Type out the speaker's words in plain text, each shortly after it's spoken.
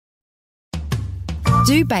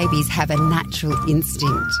Do babies have a natural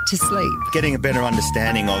instinct to sleep? Getting a better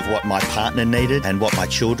understanding of what my partner needed and what my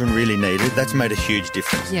children really needed, that's made a huge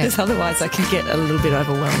difference. Because otherwise I can get a little bit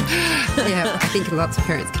overwhelmed. Yeah, I think lots of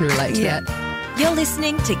parents can relate to that. You're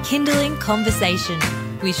listening to Kindling Conversation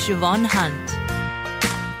with Siobhan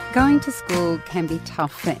Hunt. Going to school can be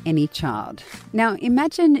tough for any child. Now,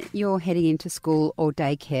 imagine you're heading into school or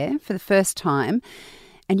daycare for the first time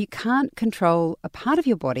and you can't control a part of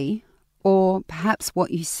your body or perhaps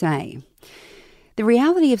what you say. The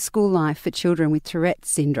reality of school life for children with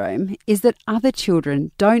Tourette's syndrome is that other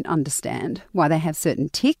children don't understand why they have certain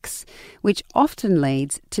tics, which often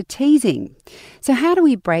leads to teasing. So how do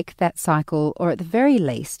we break that cycle, or at the very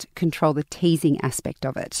least, control the teasing aspect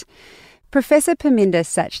of it? Professor Parminder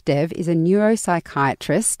Sachdev is a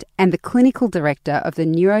neuropsychiatrist and the clinical director of the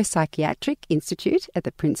Neuropsychiatric Institute at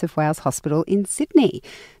the Prince of Wales Hospital in Sydney.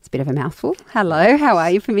 It's a bit of a mouthful. Hello, how are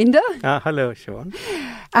you, Parminder? Hello, Siobhan.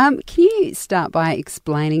 Can you start by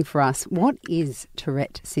explaining for us what is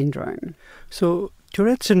Tourette syndrome? So,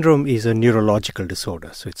 Tourette syndrome is a neurological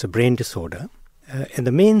disorder, so it's a brain disorder. And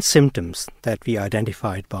the main symptoms that we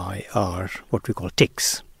identified by are what we call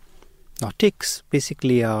tics. Now, tics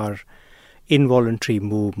basically are involuntary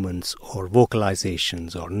movements or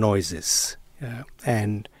vocalizations or noises.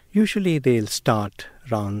 And usually they'll start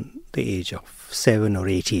around the age of 7 or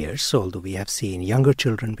 8 years, although we have seen younger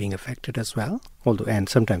children being affected as well. And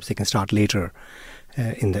sometimes they can start later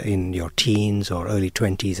in your teens or early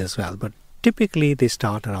 20s as well. But typically they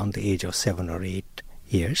start around the age of 7 or 8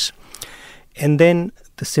 years. And then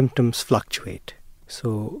the symptoms fluctuate.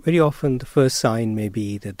 So very often the first sign may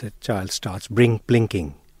be that the child starts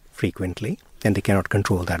blinking frequently, and they cannot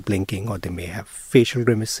control that blinking, or they may have facial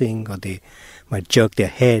grimacing, or they might jerk their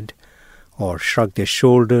head or shrug their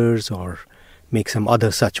shoulders or make some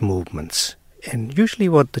other such movements. And usually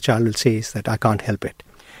what the child will say is that I can't help it.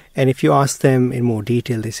 And if you ask them in more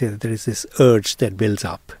detail, they say that there is this urge that builds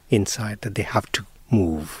up inside that they have to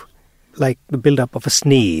move, like the build-up of a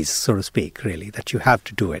sneeze, so to speak, really, that you have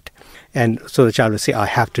to do it. And so the child will say, I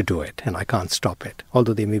have to do it, and I can't stop it.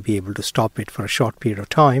 Although they may be able to stop it for a short period of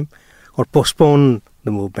time or postpone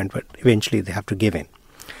the movement, but eventually they have to give in.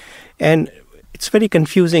 And it's very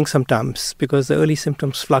confusing sometimes because the early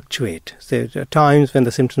symptoms fluctuate. There are times when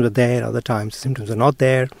the symptoms are there, other times the symptoms are not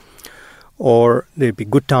there, or there'll be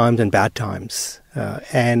good times and bad times.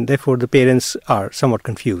 And therefore the parents are somewhat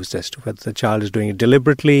confused as to whether the child is doing it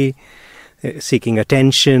deliberately, seeking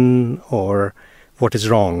attention, or what is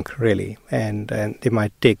wrong, really. And they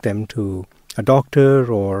might take them to a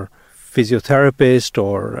doctor or physiotherapist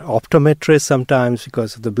or optometrist sometimes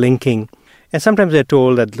because of the blinking. And sometimes they're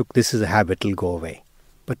told that, look, this is a habit, it'll go away.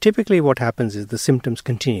 But typically what happens is the symptoms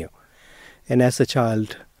continue. And as the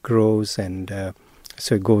child grows and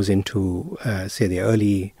so it goes into, say, the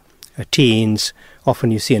early teens,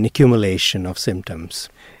 often you see an accumulation of symptoms.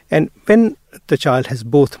 And when the child has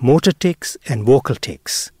both motor tics and vocal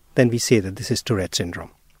tics, then we say that this is Tourette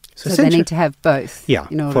syndrome. So they need to have both? Yeah,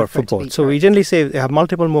 in order for both. So we generally say they have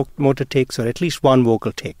multiple motor tics or at least one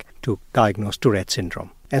vocal tic to diagnose Tourette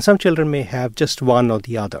syndrome. And some children may have just one or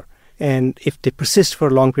the other. And if they persist for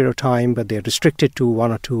a long period of time, but they're restricted to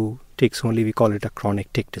one or two tics only, we call it a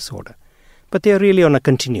chronic tic disorder. But they are really on a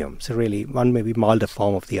continuum. So really, one may be milder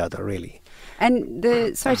form of the other, really. And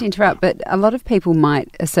sorry to interrupt, but a lot of people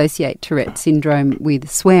might associate Tourette syndrome with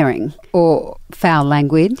swearing or foul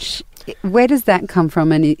language. Where does that come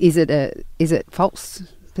from, and is it false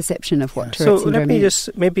perception of what Tourette syndrome is? So let me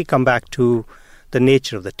just maybe come back to the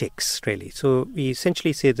nature of the tics, really. So we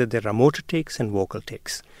essentially say that there are motor tics and vocal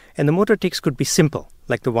tics. And the motor tics could be simple,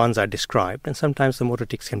 like the ones I described, and sometimes the motor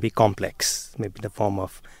tics can be complex, maybe in the form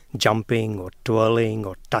of jumping or twirling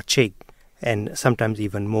or touching, and sometimes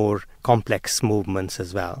even more complex movements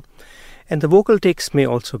as well. And the vocal tics may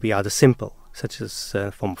also be rather simple, such as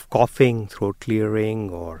a form of coughing, throat clearing,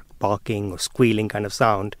 or barking or squealing kind of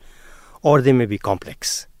sound, or they may be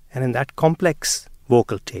complex. And in that complex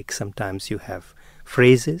vocal tic, sometimes you have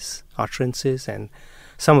phrases, utterances, and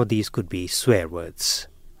some of these could be swear words.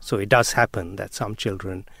 So it does happen that some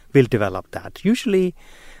children will develop that, usually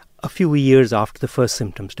a few years after the first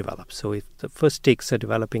symptoms develop. So if the first tics are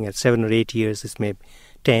developing at 7 or 8 years, this may be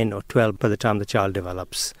 10 or 12 by the time the child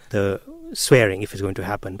develops the swearing, if it's going to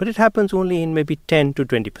happen. But it happens only in maybe 10 to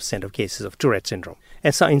 20% of cases of Tourette syndrome.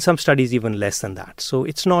 And so in some studies, even less than that. So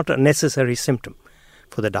it's not a necessary symptom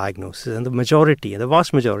for the diagnosis. And the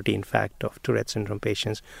vast majority, in fact, of Tourette syndrome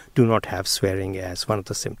patients do not have swearing as one of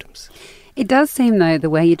the symptoms. It does seem, though, the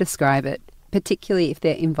way you describe it, particularly if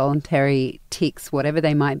they're involuntary tics, whatever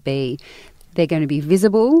they might be, they're going to be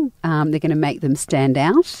visible, they're going to make them stand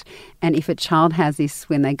out. And if a child has this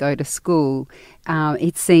when they go to school,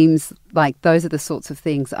 it seems like those are the sorts of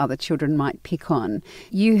things other children might pick on.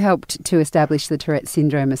 You helped to establish the Tourette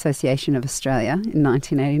Syndrome Association of Australia in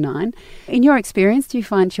 1989. In your experience, do you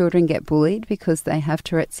find children get bullied because they have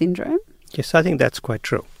Tourette syndrome? Yes, I think that's quite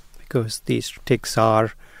true, because these tics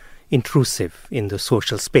are intrusive in the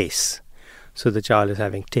social space. So the child is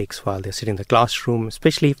having tics while they're sitting in the classroom,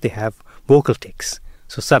 especially if they have vocal tics.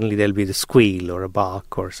 So suddenly there'll be the squeal or a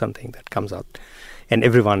bark or something that comes out. And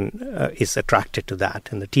everyone is attracted to that.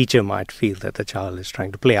 And the teacher might feel that the child is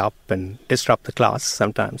trying to play up and disrupt the class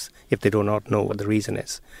sometimes if they do not know what the reason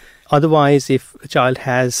is. Otherwise, if a child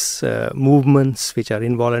has movements which are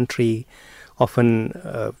involuntary,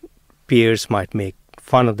 often peers might make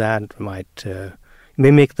fun of that, might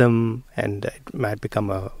mimic them, and it might become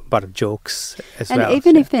a butt of jokes as well. And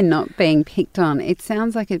even if they're not being picked on, it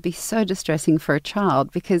sounds like it'd be so distressing for a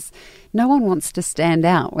child, because no one wants to stand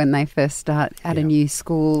out when they first start at a new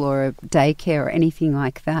school or a daycare or anything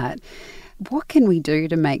like that. What can we do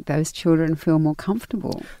to make those children feel more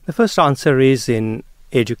comfortable? The first answer is in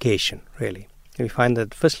education, really. We find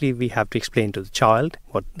that firstly we have to explain to the child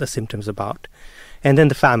what the symptoms are about, and then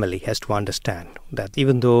the family has to understand that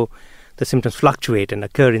even though the symptoms fluctuate and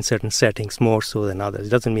occur in certain settings more so than others,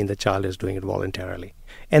 it doesn't mean the child is doing it voluntarily.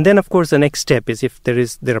 And then, of course, the next step is if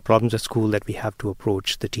there are problems at school, that we have to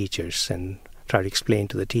approach the teachers and try to explain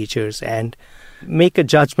to the teachers and make a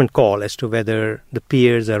judgment call as to whether the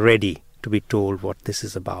peers are ready to be told what this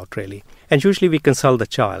is about, really. And usually we consult the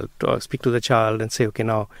child, or speak to the child and say, okay,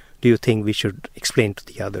 now, do you think we should explain to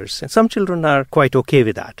the others? And some children are quite okay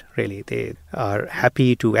with that, really. They are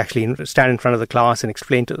happy to actually stand in front of the class and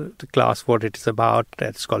explain to the class what it is about.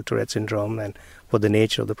 It's called Tourette syndrome and what the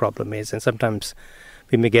nature of the problem is. And sometimes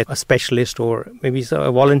we may get a specialist or maybe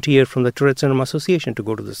a volunteer from the Tourette Syndrome Association to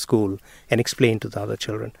go to the school and explain to the other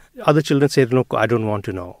children. Other children say, look, I don't want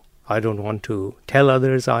to know. I don't want to tell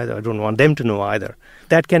others either. I don't want them to know either.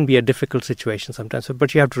 That can be a difficult situation sometimes,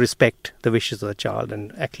 but you have to respect the wishes of the child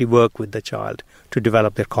and actually work with the child to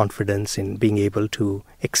develop their confidence in being able to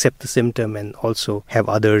accept the symptom and also have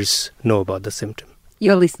others know about the symptom.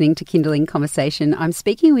 You're listening to Kindling Conversation. I'm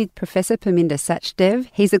speaking with Professor Parminder Sachdev.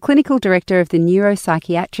 He's a clinical director of the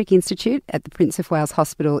Neuropsychiatric Institute at the Prince of Wales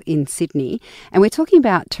Hospital in Sydney. And we're talking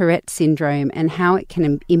about Tourette syndrome and how it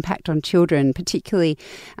can impact on children, particularly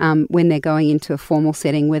when they're going into a formal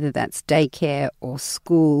setting, whether that's daycare or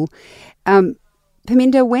school.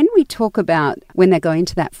 Parminder, when we talk about when they're going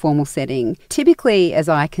to that formal setting, typically, as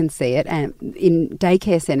I can see it, and in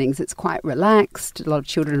daycare settings, it's quite relaxed. A lot of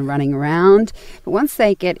children are running around. But once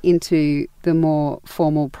they get into the more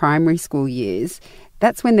formal primary school years,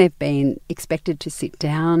 that's when they've been expected to sit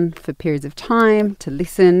down for periods of time, to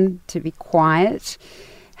listen, to be quiet.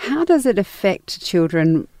 How does it affect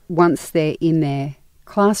children once they're in their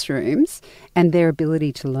classrooms and their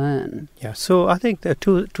ability to learn? Yeah, so I think there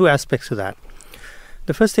are two aspects to that.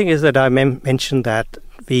 The first thing is that I mentioned that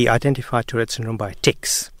we identify Tourette syndrome by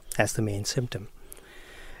tics as the main symptom.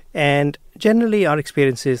 And generally our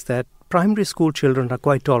experience is that primary school children are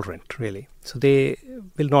quite tolerant, really. So they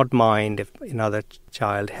will not mind if another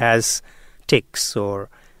child has tics or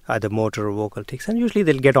either motor or vocal tics. And usually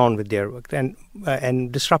they'll get on with their work.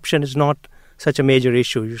 And disruption is not such a major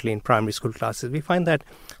issue usually in primary school classes. We find that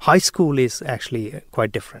high school is actually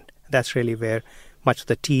quite different. That's really where much of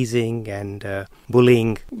the teasing and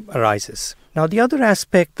bullying arises. Now, the other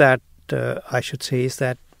aspect that I should say is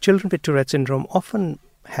that children with Tourette syndrome often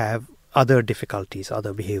have other difficulties,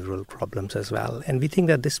 other behavioral problems as well. And we think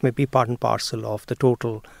that this may be part and parcel of the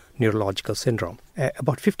total neurological syndrome.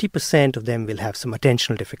 About 50% of them will have some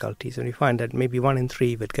attentional difficulties. And we find that maybe 1 in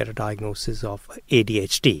 3 will get a diagnosis of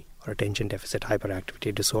ADHD, or attention deficit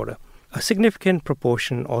hyperactivity disorder. A significant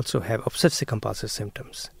proportion also have obsessive-compulsive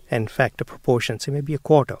symptoms. In fact, a proportion, say maybe a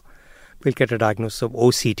quarter, will get a diagnosis of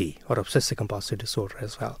OCD, or obsessive-compulsive disorder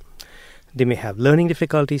as well. They may have learning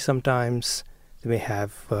difficulties sometimes. They may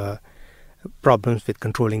have problems with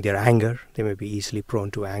controlling their anger. They may be easily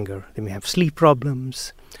prone to anger. They may have sleep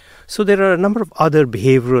problems. So there are a number of other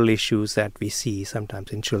behavioral issues that we see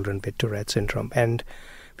sometimes in children with Tourette syndrome. And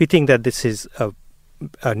we think that this is a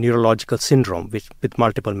neurological syndrome with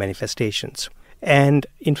multiple manifestations. And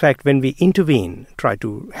in fact, when we intervene, try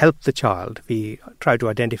to help the child, we try to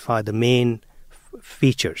identify the main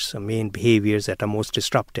features, the main behaviors that are most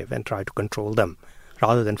disruptive and try to control them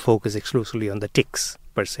rather than focus exclusively on the tics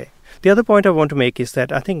per se. The other point I want to make is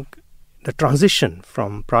that I think the transition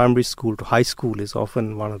from primary school to high school is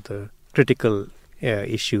often one of the critical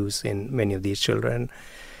issues in many of these children.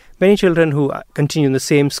 many children who continue in the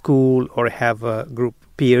same school or have a group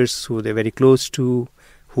of peers who they're very close to,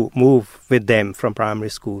 who move with them from primary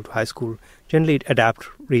school to high school, generally adapt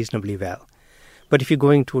reasonably well. But if you're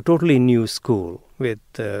going to a totally new school with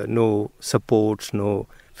no supports, no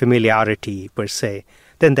familiarity per se,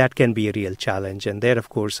 then that can be a real challenge. And there, of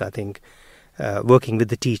course, I think working with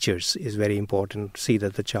the teachers is very important to see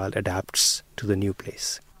that the child adapts to the new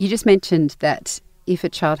place. You just mentioned that if a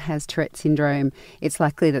child has Tourette syndrome, it's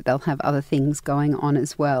likely that they'll have other things going on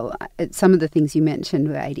as well. Some of the things you mentioned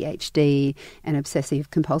were ADHD and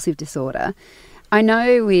obsessive compulsive disorder. I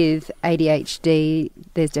know with ADHD,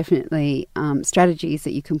 there's definitely strategies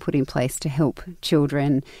that you can put in place to help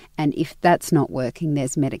children, and if that's not working,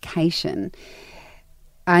 there's medication.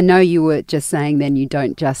 I know you were just saying then you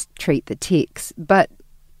don't just treat the tics, but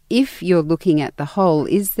if you're looking at the whole,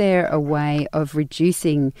 is there a way of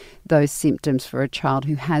reducing those symptoms for a child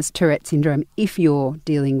who has Tourette syndrome if you're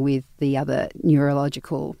dealing with the other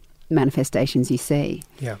neurological manifestations you see?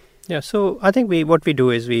 Yeah. So I think what we do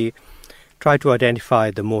is we try to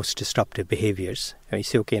identify the most disruptive behaviors. And we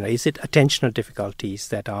say, okay, now is it attentional difficulties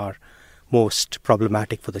that are most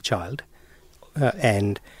problematic for the child?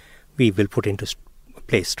 And we will put into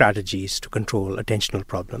place strategies to control attentional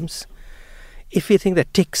problems. If we think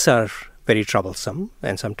that tics are very troublesome,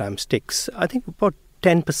 and sometimes tics, I think about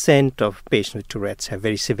 10% of patients with Tourette's have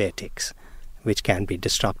very severe tics, which can be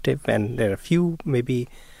disruptive. And there are a few, maybe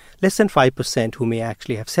less than 5%, who may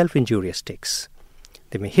actually have self-injurious tics.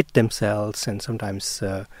 They may hit themselves, and sometimes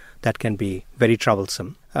that can be very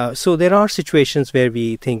troublesome. So there are situations where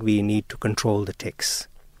we think we need to control the tics.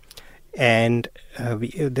 And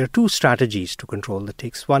there are two strategies to control the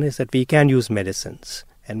tics. One is that we can use medicines.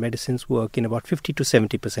 And medicines work in about 50 to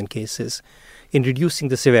 70% cases in reducing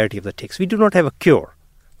the severity of the tics. We do not have a cure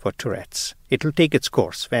for Tourette's. It will take its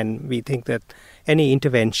course when we think that any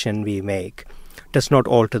intervention we make does not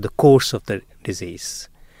alter the course of the disease,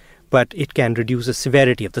 but it can reduce the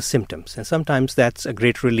severity of the symptoms. And sometimes that's a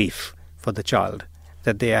great relief for the child,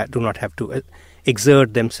 that they do not have to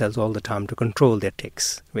exert themselves all the time to control their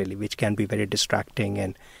tics, really, which can be very distracting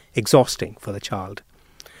and exhausting for the child.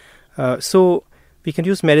 So we can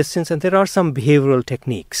use medicines, and there are some behavioral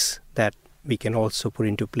techniques that we can also put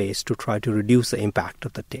into place to try to reduce the impact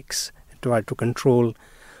of the tics, try to control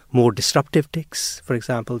more disruptive tics. For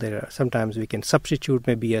example, sometimes we can substitute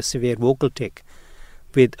maybe a severe vocal tic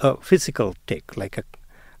with a physical tic, like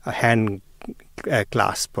a hand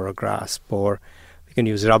clasp or a grasp, or we can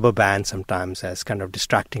use rubber bands sometimes as kind of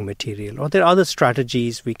distracting material. Or there are other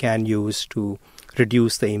strategies we can use to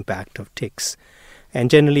reduce the impact of tics.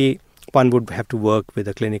 And generally, one would have to work with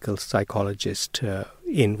a clinical psychologist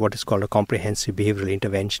in what is called a comprehensive behavioral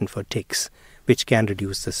intervention for tics, which can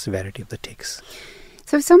reduce the severity of the tics.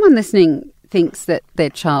 So if someone listening thinks that their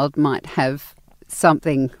child might have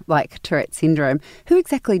something like Tourette syndrome, who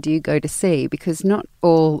exactly do you go to see? Because not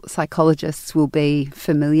all psychologists will be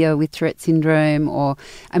familiar with Tourette syndrome, or,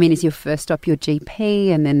 I mean, is your first stop your GP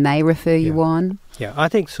and then they refer you on? Yeah, I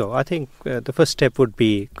think so. I think the first step would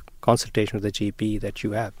be consultation with the GP that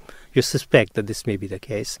you have. You suspect that this may be the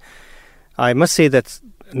case. I must say that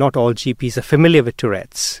not all GPs are familiar with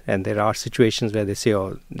Tourette's, and there are situations where they say,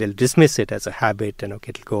 they'll dismiss it as a habit and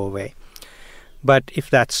it'll go away. But if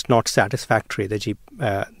that's not satisfactory,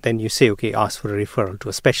 then you say, ask for a referral to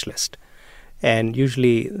a specialist. And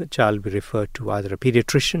usually the child will be referred to either a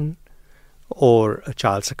pediatrician or a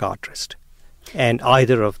child psychiatrist. And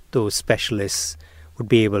either of those specialists would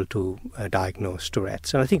be able to diagnose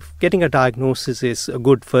Tourette's. And I think getting a diagnosis is a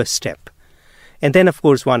good first step. And then, of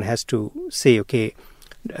course, one has to say,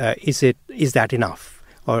 is that enough?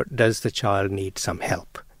 Or does the child need some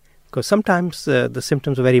help? Because sometimes the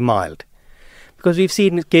symptoms are very mild. Because we've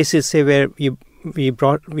seen cases, say, where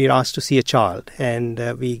we're asked to see a child and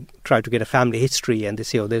we try to get a family history, and they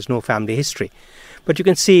say, there's no family history. But you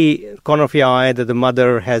can see corner of your eye that the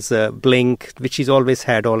mother has a blink, which she's always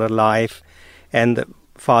had all her life, and the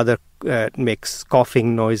father makes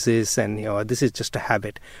coughing noises, and this is just a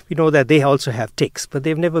habit. We know that they also have tics, but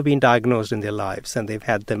they've never been diagnosed in their lives, and they've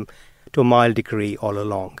had them to a mild degree all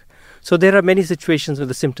along. So there are many situations where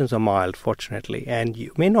the symptoms are mild, fortunately, and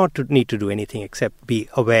you may not need to do anything except be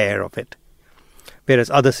aware of it. Whereas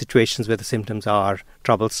other situations where the symptoms are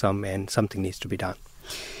troublesome and something needs to be done.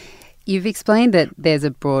 You've explained that there's a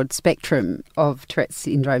broad spectrum of Tourette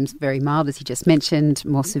syndromes, very mild, as you just mentioned,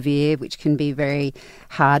 more severe, which can be very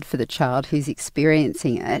hard for the child who's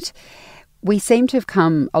experiencing it. We seem to have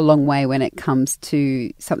come a long way when it comes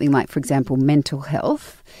to something like, for example, mental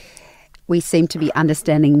health. We seem to be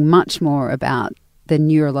understanding much more about the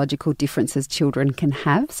neurological differences children can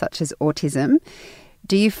have, such as autism.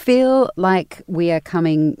 Do you feel like we've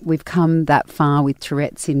come that far with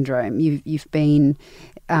Tourette syndrome? You've been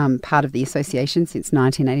part of the association since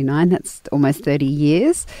 1989. That's almost 30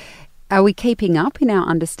 years. Are we keeping up in our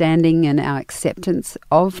understanding and our acceptance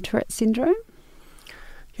of Tourette syndrome?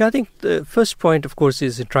 Yeah, I think the first point, of course,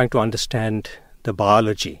 is in trying to understand the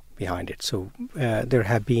biology behind it. So there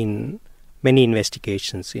have been many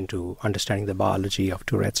investigations into understanding the biology of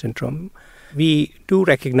Tourette syndrome. We do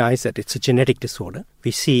recognize that it's a genetic disorder.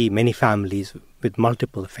 We see many families with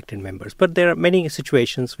multiple affected members, but there are many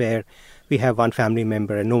situations where we have one family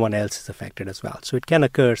member and no one else is affected as well. So it can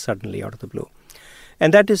occur suddenly out of the blue.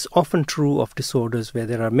 And that is often true of disorders where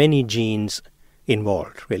there are many genes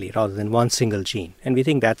involved, really, rather than one single gene. And we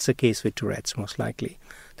think that's the case with Tourette's, most likely,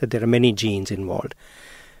 that there are many genes involved.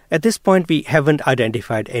 At this point, we haven't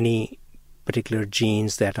identified any particular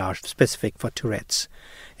genes that are specific for Tourette's.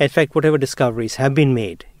 In fact, whatever discoveries have been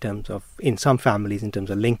made in some families, in terms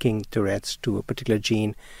of linking Tourette's to a particular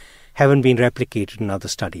gene, haven't been replicated in other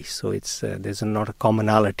studies. So there's not a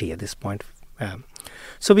commonality at this point.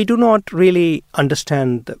 So we do not really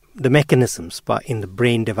understand the mechanisms in the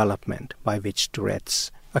brain development by which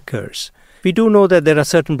Tourette's occurs. We do know that there are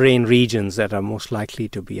certain brain regions that are most likely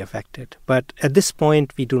to be affected. But at this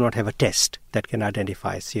point, we do not have a test that can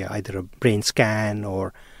identify, say, either a brain scan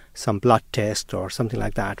or some blood test or something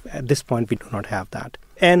like that. At this point, we do not have that.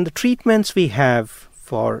 And the treatments we have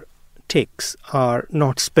for tics are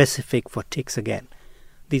not specific for tics again.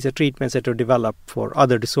 These are treatments that are developed for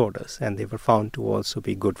other disorders, and they were found to also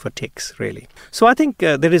be good for tics, really. So I think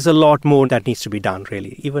there is a lot more that needs to be done,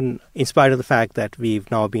 really, even in spite of the fact that we've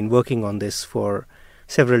now been working on this for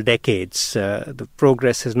several decades. The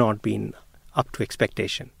progress has not been up to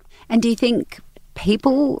expectation. And do you think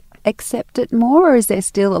people accept it more, or is there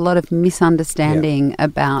still a lot of misunderstanding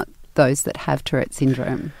about those that have Tourette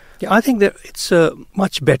syndrome? Yeah, I think that it's a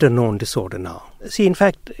much better known disorder now. See, in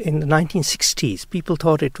fact, in the 1960s, people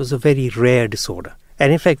thought it was a very rare disorder.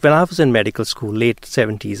 And in fact, when I was in medical school, late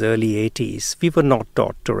 70s, early 80s, we were not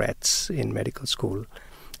taught Tourette's in medical school.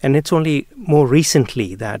 And it's only more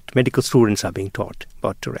recently that medical students are being taught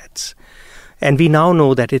about Tourette's. And we now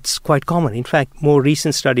know that it's quite common. In fact, more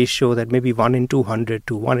recent studies show that maybe 1 in 200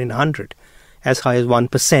 to 1 in 100, as high as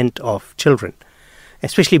 1% of children,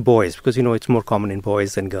 especially boys, because, it's more common in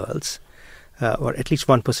boys than girls, or at least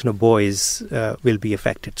 1% of boys will be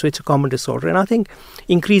affected. So it's a common disorder. And I think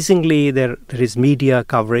increasingly there is media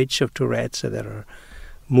coverage of Tourette's. So there are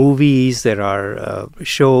movies, there are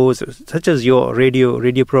shows, such as your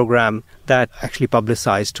radio program that actually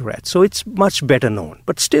publicize Tourette's. So it's much better known.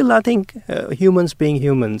 But still, I think humans being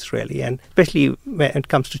humans, really, and especially when it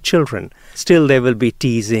comes to children, still there will be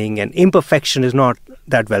teasing, and imperfection is not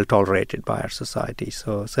that well tolerated by our society.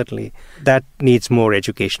 So certainly that needs more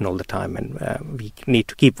education all the time, and we need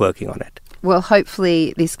to keep working on it. Well,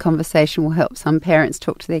 hopefully this conversation will help some parents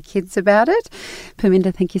talk to their kids about it.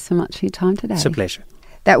 Parminder, thank you so much for your time today. It's a pleasure.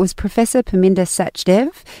 That was Professor Parminder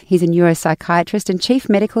Sachdev. He's a neuropsychiatrist and Chief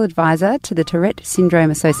Medical Advisor to the Tourette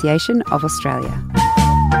Syndrome Association of Australia.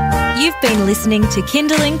 You've been listening to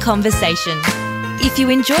Kindling Conversation. If you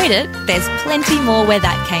enjoyed it, there's plenty more where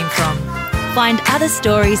that came from. Find other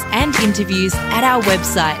stories and interviews at our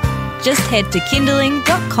website. Just head to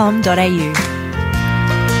kindling.com.au.